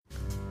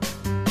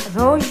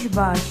روش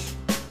باش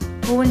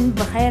هون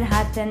بخير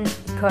هاتن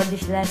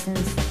كوردش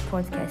لسنز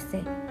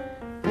بودكاستي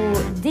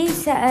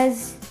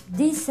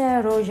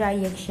وديسا روجا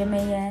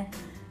يكشمية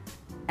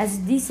از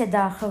ديسا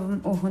داخل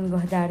وهون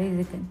قهداري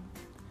ذكن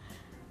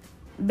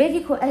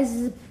بيجيكو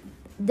از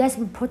داس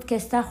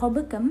بودكاستا خو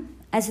بكم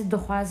از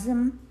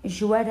دخوازم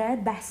جوارة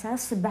بحثا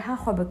صبحا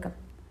خو بكم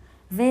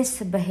في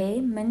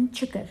صبحي من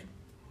شكر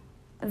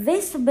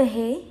في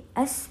صبحي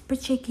از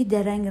بچكي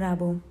درنگ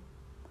رابو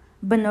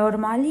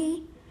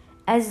بنورمالي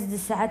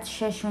از ساعت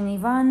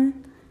 6:30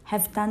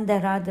 هفتان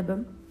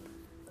درادبم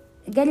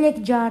قالك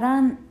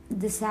جاران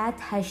ساعت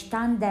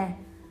 8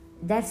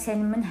 درسن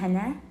من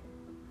هنا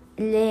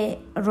اللي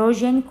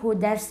روجن كو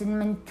درسن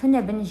من تنا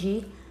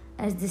بنجي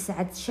از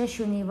ساعت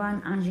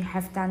 6:30 انجي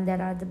هفتان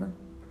درادبم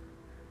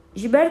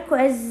جبركو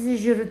از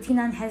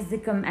جروتينان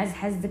حزدكم از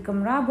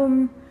حزدكم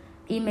رابم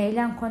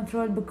ايميلان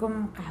كنترول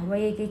بكم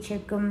قهوية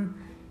كيشكم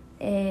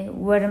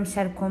ورم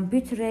سر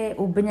كمبيوتر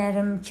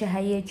وبنرم چه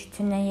هيه چه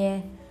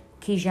تنيه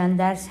کی جان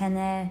درس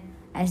هنه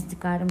از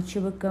دکارم چی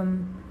بکم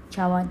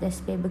چاوا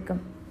دست پی بکم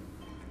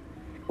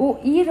و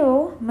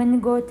ایرو من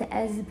گوت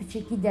از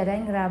بچکی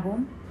درنگ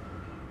رابم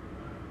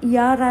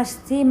یا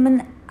راستی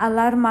من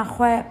الارم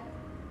خواه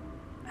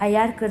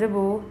عیار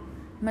کربو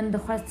من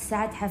دخواست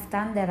ساعت 7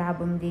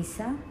 درابم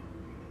دیسا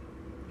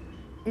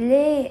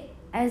لی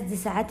از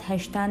ساعت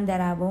 8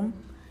 درابم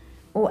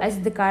و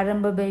از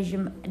دکارم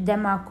ببیجم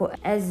دماکو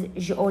از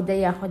جعوده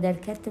یا خود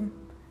درکتم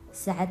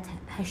ساعت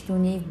 8:30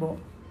 بو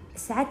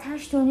ساعت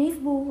 8:30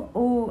 بو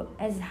و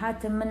از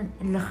هاتم من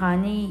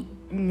لخاني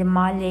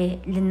لمالي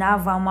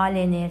لنافا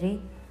مالي نيري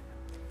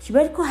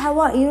شبركو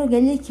هوا ايرو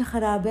قاليكي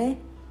خرابة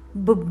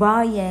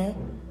بباية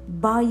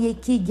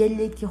كي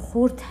قاليكي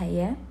خورت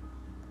هيا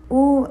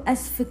و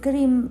از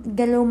فكري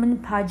قالو من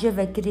باجة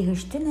فكري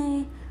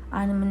هشتنه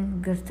انا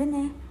من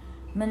قرتنه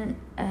من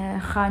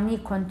خاني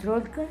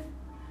كنترول كر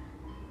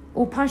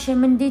و باشا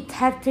من دي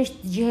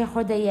تحرتشت جهة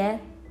خودية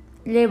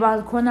لي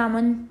بالكونا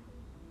من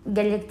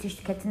قالك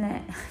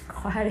تشتكتنا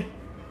خواري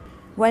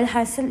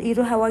والحاصل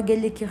ايرو هوا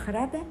قالك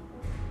خرابة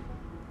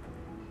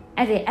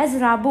اري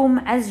از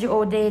رابوم از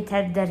جعوده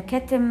تردر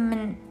كتم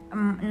من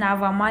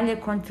ناوا مالي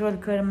كنترول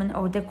كر من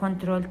اوده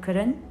كنترول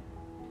كرن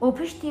و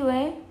پشتی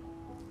و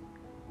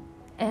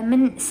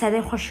من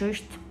سر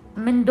خوشوشت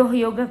من دوه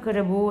يوغا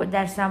کربو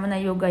در سامنا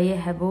يوغاي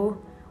هبو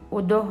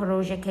و دوه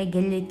روژه که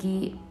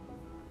قالكي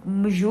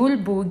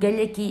مجول بو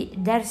قالكي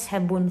درس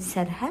هبون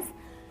سرهف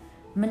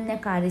من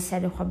نكاري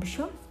سر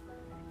خوبشو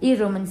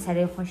ایرو من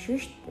سر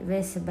خوشوشت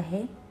و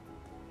صبحی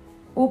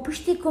و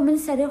پشتیکو من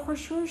سر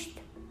خوشوشت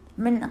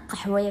من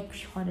قهوه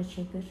کش خورد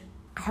شکر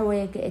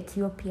قهوه که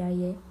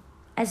اتیوپیایه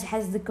از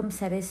حزدکم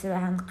سر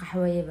صبحان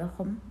قهوه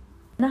بخم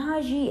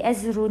نهاجی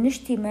از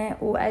رونشتیمه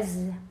و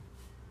از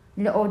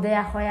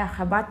لعوده خویا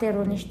خبات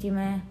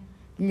رونشتیمه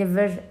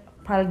لور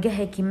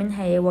پالگه کی من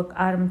هی وک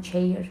آرم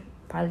چیر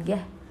پالگه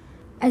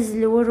از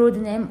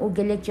لورود نم و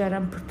گلک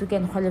جارم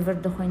پرتوکن خالور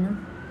دخوینم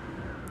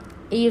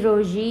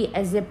ایروجی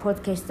از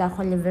پودکست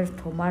خالی ورد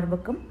تومار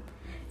بکم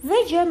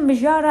وجه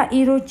مجارا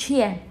ایرو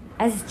چیه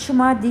از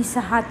چما دی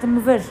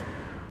ساعتم ور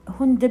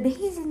هون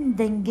دبهیزن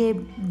دنگه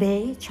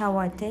به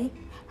چاواته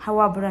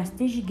هوا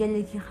براستیش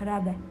گلیکی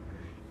خرابه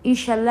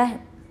ایشالله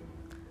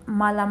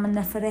مالا من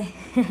نفره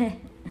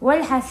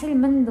والحاصل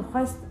من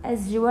دخواست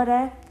از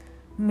جواره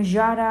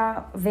مجارا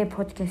و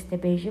پودکست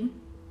بیجم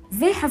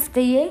و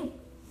هفته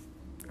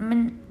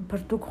من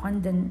پرتوک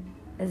خواندن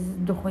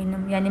از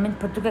دخوینم یعنی من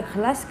پرتوک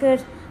خلاص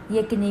کرد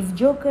یک نیف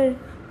جوکر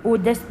و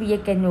دست به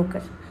یک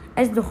نوکر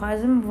از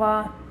دخوازم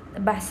و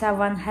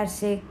بحثاوان هر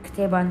سه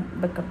کتابان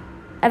بکم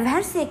او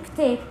هر سه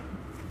کتاب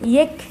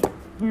یک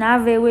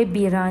ناوه و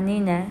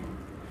بیرانینه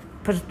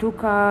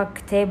پرتوکا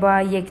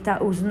کتابا یک تا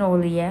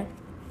اوزنولیه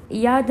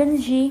یادن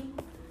جی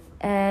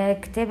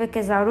کتابه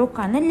که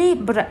زاروکانه لی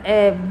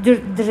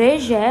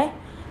درجه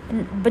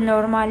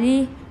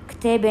بنورمالی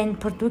کتابین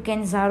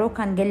پرتوکین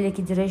زاروکان گلی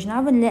که درج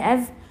نابن لی او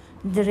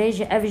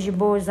درجه او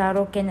جبو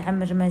زاروکین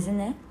عمر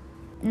مزنه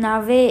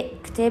ناوی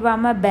کتابا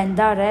ما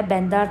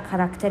بندار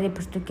کاراکتری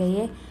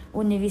پرتوکیه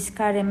و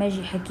نویسکار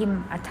مجی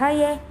حکیم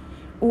عطایه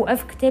و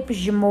اف کتاب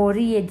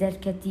جموریه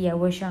درکتیه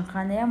و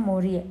شانخانه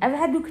موریه اف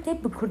هدو کتاب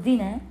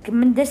بکردینه که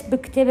من دست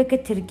بکتابه که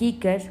ترکی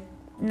کر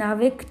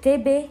ناوی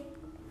کتابه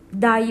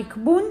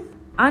دایکبون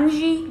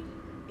انجی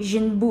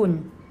جنبون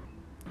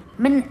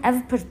من اف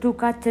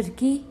پرتوکا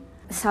ترکی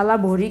سالا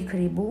بوری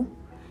کریبو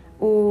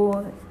و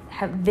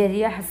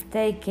بریا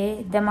هفته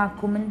که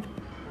دماکو من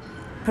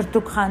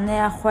پرتوک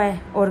خانه خواه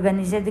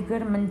ارگانیزه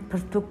دکر من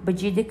پرتوک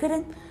بجی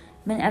دکرن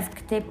من اف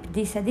کتاب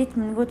دی سدیت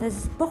من گوت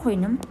از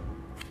بخوینم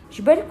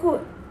جبرکو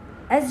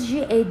از جی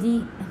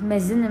ایدی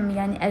مزنم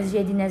یعنی از جی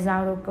ایدی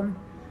نزاروکم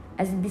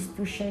از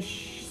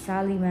 26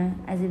 سالی ما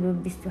از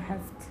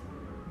 27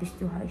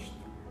 28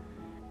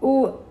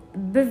 و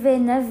بوه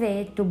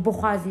نوه تو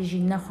بخوازی جی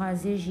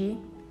نخوازی جی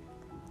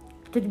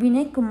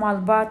تدبینه که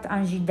مالبات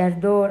انجی در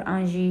دور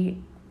انجی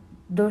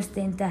دوست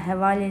انت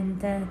حوال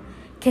انت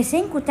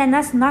کسین کو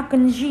تناس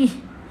ناکنجی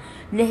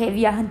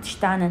لهویا هن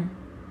تشتانن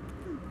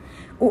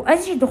و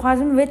از جی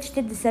دخوازم ویت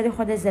شتد سری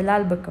خود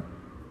زلال بکم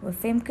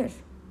وفهم كر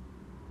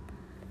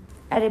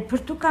اره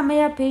پرتوکا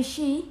میا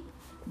پیشی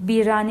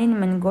بیرانین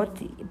من گوت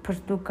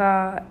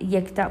پرتوکا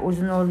یکتا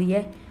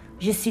اوزنولیه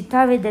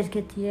جسیتاوی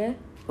درکتیه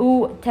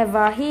و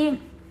تواهی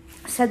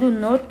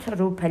 109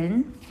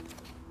 روپلن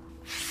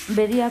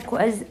بریا کو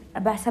از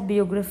بحثا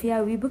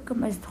بیوگرافیا وی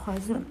بکم از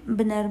دخوازم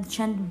بنرم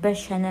چند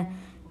بش هنه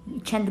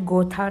چند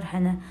گوتار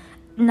هنه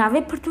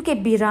ناوی پرتوک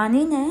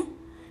بیرانینه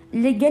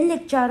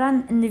لگلک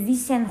جاران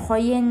نویسین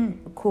خوین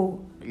کو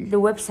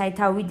لویب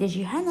سایتا وی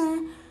دجی هنه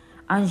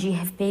آنجی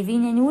هف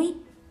پیوین نوی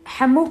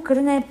همو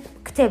کرنه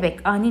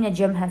کتابک آنینه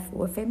جمع هف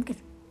وفهم کرد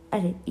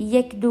اره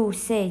 1 2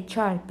 3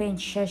 4 5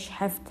 6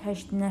 7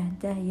 8 9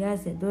 10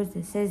 11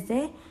 12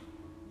 13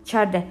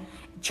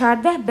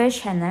 14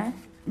 بش هنه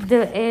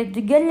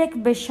دگلک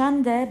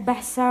بشان ده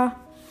بحثا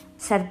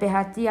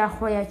سرپیهاتی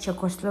خویا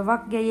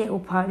چکسلواکیه و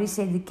پاریس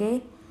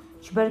دکه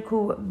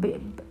چبرکو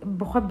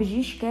بخوا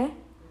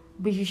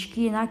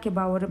بجیشکی ناکه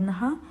باورم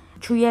نها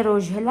چویه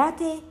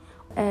روجهلاته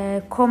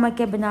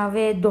کومک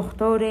بناوه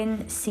دکتورین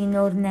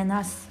سینور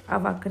نناس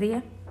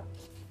آواکریه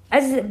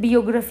از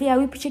بیوگرافی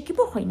آوی پچکی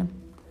بخوینم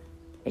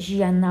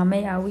جیان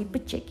نامه آوی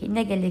پچکی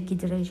نگلکی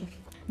درجه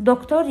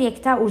دکتور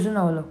یکتا uzun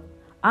oğlu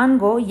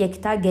آنگو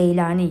یکتا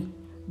گیلانی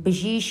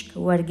بجیشک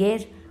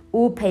ورگر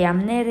او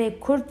پیامنر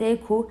کرده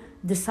کو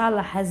ده سال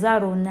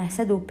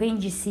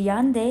 1905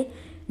 سیان ده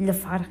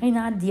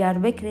لفرقینا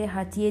دیاربکر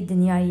هاتی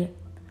دنیای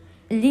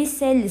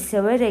لیسه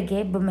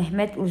لسورگه به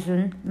محمد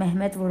uzun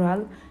محمد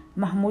ورال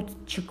محمود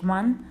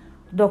چکمان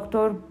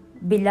دکتر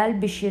بلال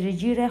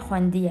بشیرجی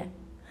خواندیه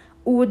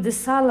او ده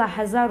سال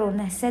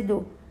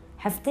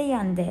 1907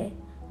 ده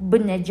به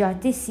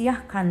نجاتی سیاه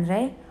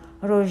کنره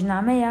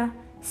روزنامه یا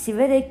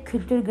سیور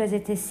کلتور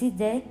گازتسی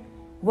ده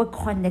وک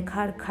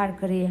خواندکار کار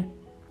کریه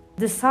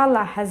ده سال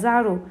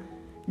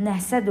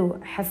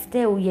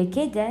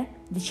 1971 ده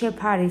دچه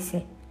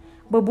پاریسه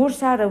به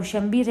بورسا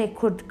روشنبیر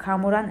کرد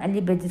کامران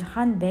علی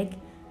بدرخان بگ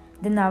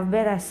ده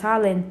نوبر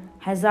سال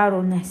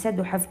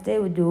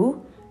 1972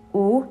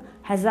 و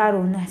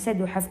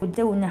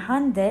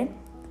 1979 ده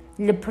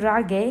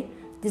لپراغ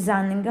ده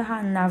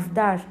زاننگاه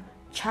نافدار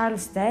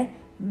چارلز ده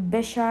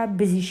بشا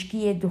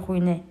بزیشکی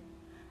دخوینه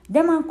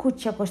دمان کو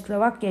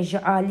چکسلواکیا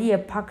جعالی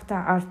پاکتا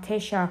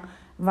ارتشا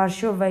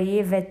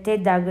وارشوایی و تی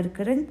داگر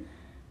کرن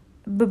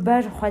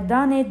ببر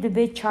خدانه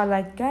دبی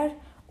چالاکگر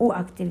و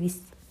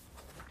اکتیویست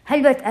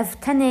هلبت اف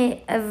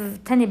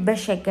تنی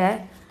بشکه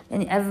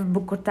یعنی اف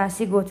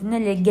بکرتاسی گوتنه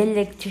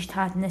لگلک چشت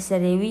هاتنه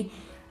سریوی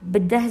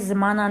بده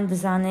زمانان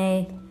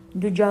دزانه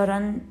دو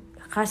جاران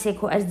خاصه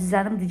کو از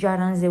دزانم دو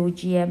جاران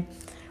زوجیه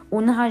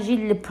اونها جی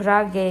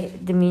لپراغ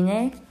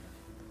دمینه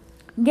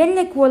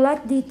گلک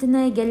ولات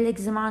دیتنه گلک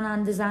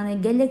زمانان دزانه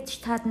گلک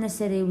چشت هاتنه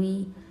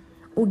سریوی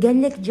و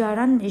گلک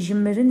جاران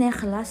جمرنه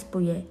خلاص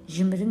بویه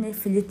جمرنه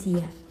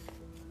فلتیه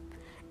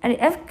اری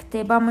اف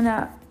کتابا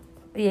منا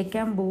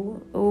یکم بو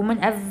و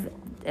من اف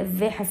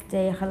في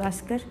هفته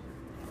خلاص كر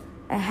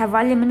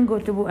هفالي من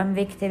قوتبو ام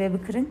في كتابه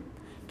بكرن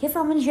كيف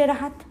من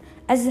جرحت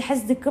از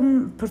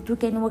حزدكم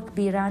برتوكين وك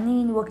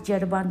بيرانين وك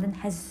جرباندن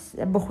حز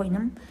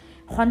بخوينم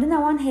خواندن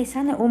اوان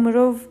هيسانه او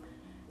مروف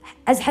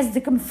از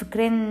حزدكم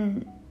فكرين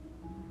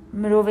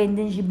مروفين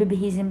دنجي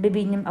ببهيزن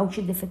ببينم او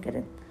شد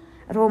فكرن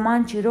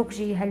رومان چیروک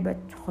جی هلبت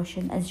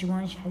خوشن از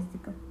جوانش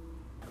حزدكم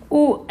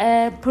و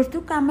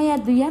برتوكا ميا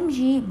دويم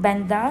جي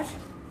بندار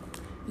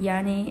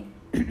يعني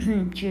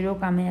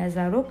چیروکا ميا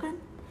زاروكن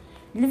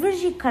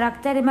لورجي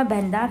كاركتر ما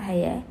بندار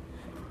هيا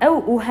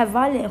او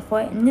هوال خو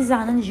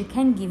نزانن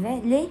جكن گيوه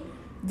لي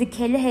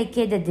دكله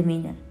هيكه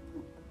دمينن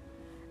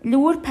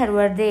لور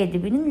پرورده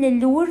دبينن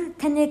لور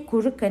تنه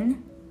كوركن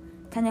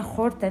تنه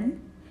خورتن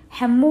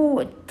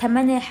همو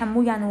تمنه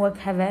همو يعني وك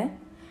هوا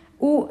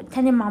و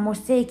تنه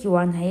معموستيكي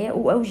وان هيا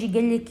و اوجي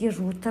قالكي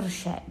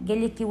روترشا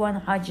قالكي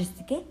وان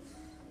عاجزتكي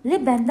لي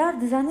بندار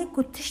دزاني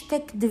كو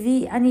تشتك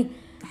دفي يعني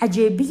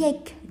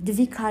عجيبيك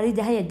دفي كاري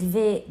دهيا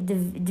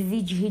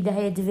دفي جهي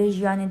دهيا دفي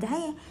جياني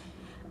دهيا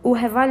و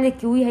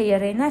هفالك ويها يا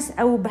ريناس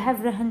او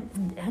بهفر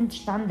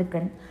هندشت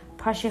عندكن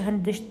باشي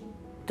هندشت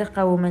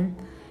تقومن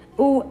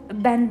و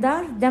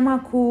بندار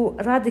دماكو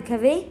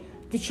رادكوي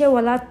دچه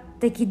ولات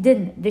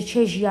تكيدن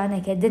دچه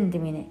جيانك دن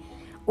دمينه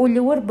و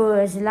لور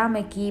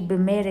بزلامكي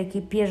بميركي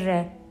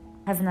بير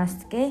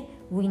هفناستكي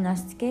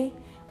ويناستكي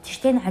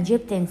تشتين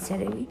عجيبتين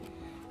سروي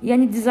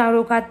يعني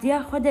دزاروكاتيا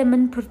خدا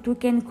من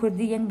برتوكين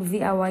كرديين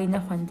بفي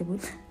اواينا خوندبون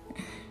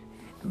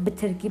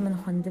بتركي من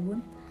خوندبون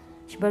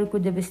شبالكو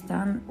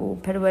دبستان و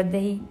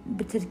پروردهي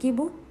بتركي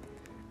بو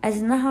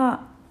ازنها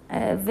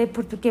في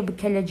برتوكي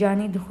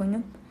بكالجاني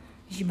دخونم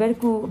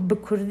شبالكو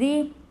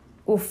بكردي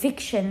و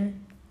فيكشن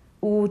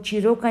و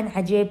چيروكان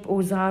عجيب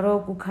و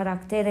زاروك و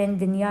كاركترين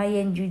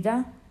دنياين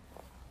جدا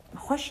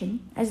خوشن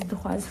از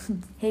دخواز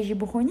هيجي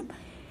بخونم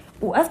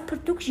و اف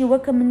پرتوک جی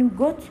وکه من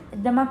گوت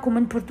دماکو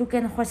من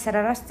پرتوکن خو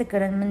سراراست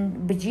کرن من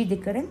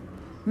بجید کرن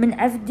من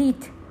اف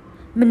دیت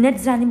من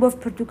نتزانی بوف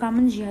پرتوکا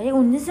من جیه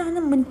و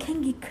نزانم من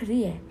کنگی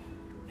کریه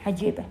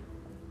عجیبه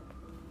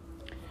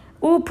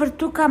و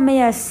پرتوکا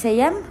میا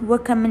سیم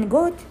وکه من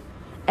گوت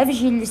اف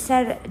جی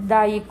لسر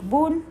دایک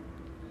بون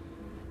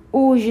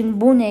و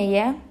جنبونه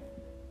یه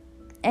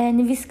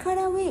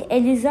نویسکارا وی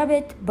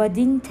الیزابت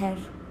بادینتر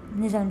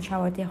نزانم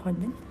چاواتی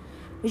خوندن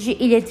جی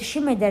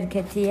iletişim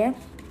ederketiye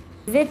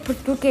ve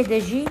پرتوکه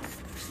دجی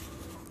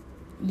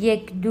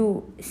 1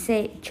 2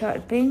 3 4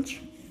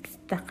 5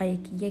 دقیق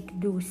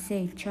 1 2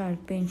 3 4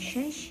 5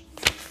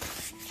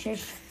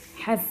 6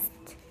 7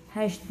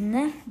 8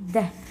 9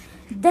 10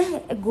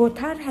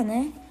 گوتار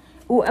هنه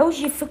و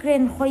اوجی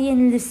فکرین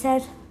خوین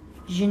لسر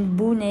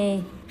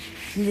جنبونه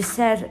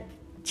لسر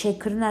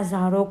چکرنا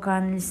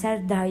زاروکان لسر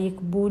دایک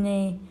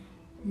بونه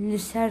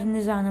لسر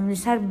نزانم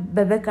لسر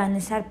ببکان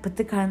لسر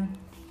پتکان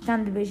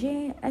تان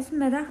دبیجه از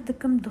مراق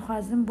دکم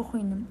دخوازم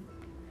بخوینم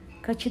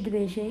کچی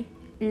دبیجه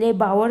لی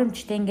باورم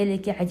چتن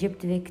گلکی عجیب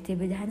دوی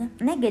کتابی دهنه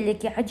نه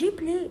گلکی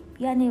عجیب لی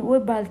یعنی وی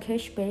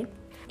بالکش بی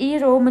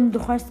ایرو من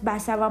دخواست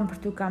بعصابان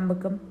پرتوکان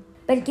بکم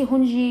بلکی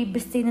هنجی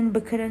بستینن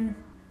بکرن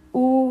و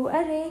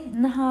اره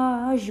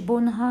نها جبو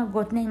نها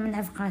گوتنین من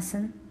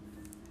افقاسن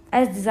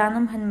از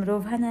دزانم هن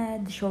مروف هنه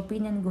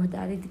دشوپینن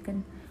گهداری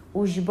دکن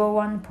و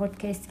جبوان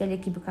پودکاست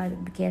گلکی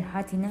بکر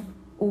هاتینه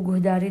و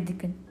گهداری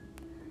دکن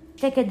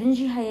تاکه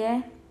دنجی هیا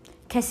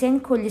کسین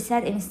کلی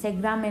سر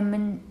اینستاگرام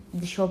من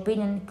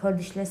دشوپینن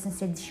کردش لسن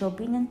سر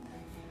دشوپینن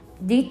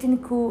دیتن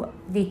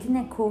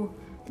کو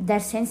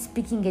درسن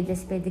سپیکینگ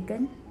دست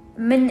پیدکن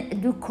من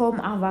دو کوم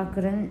آوا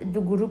کرن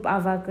دو گروپ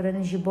آوا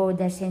کرن جبو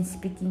درسن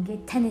سپیکینگ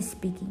تن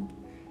سپیکینگ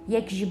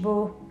یک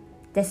جبو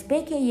دست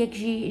پیکه یک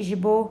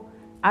جبو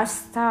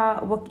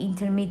استا وک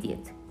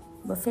اینترمیدیت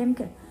بفهم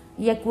که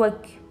یک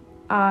وک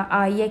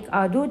یک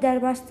آدو در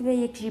باست و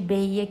یک جی بی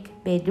یک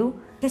بدو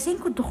کسی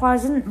که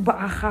دخوازن با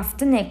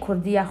آخافتن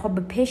کردیا خو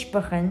به پیش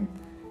بخن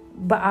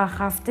با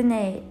آخافتن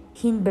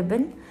هین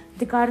ببن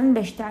دکارن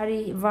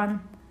بشتاری وان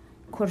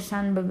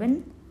کورسان ببن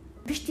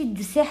پشتی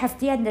 2-3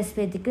 هفتیان دست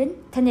پیدکن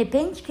تنه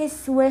 5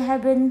 کس وی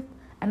هبن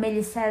اما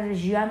لسر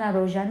جیانا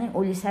روجانه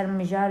و لسر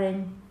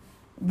مجارن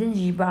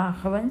دنجی با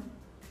آخوان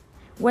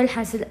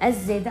والحاصل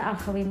الزيادة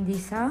آخرين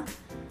ديسا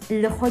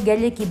اللي خو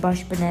قالكي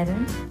باش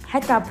بنرن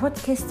حتى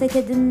بودكاست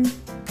كدن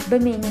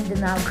بمين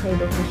دنا الخير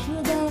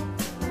وخشيدة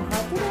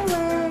وخاطرة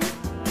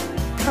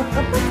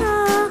وين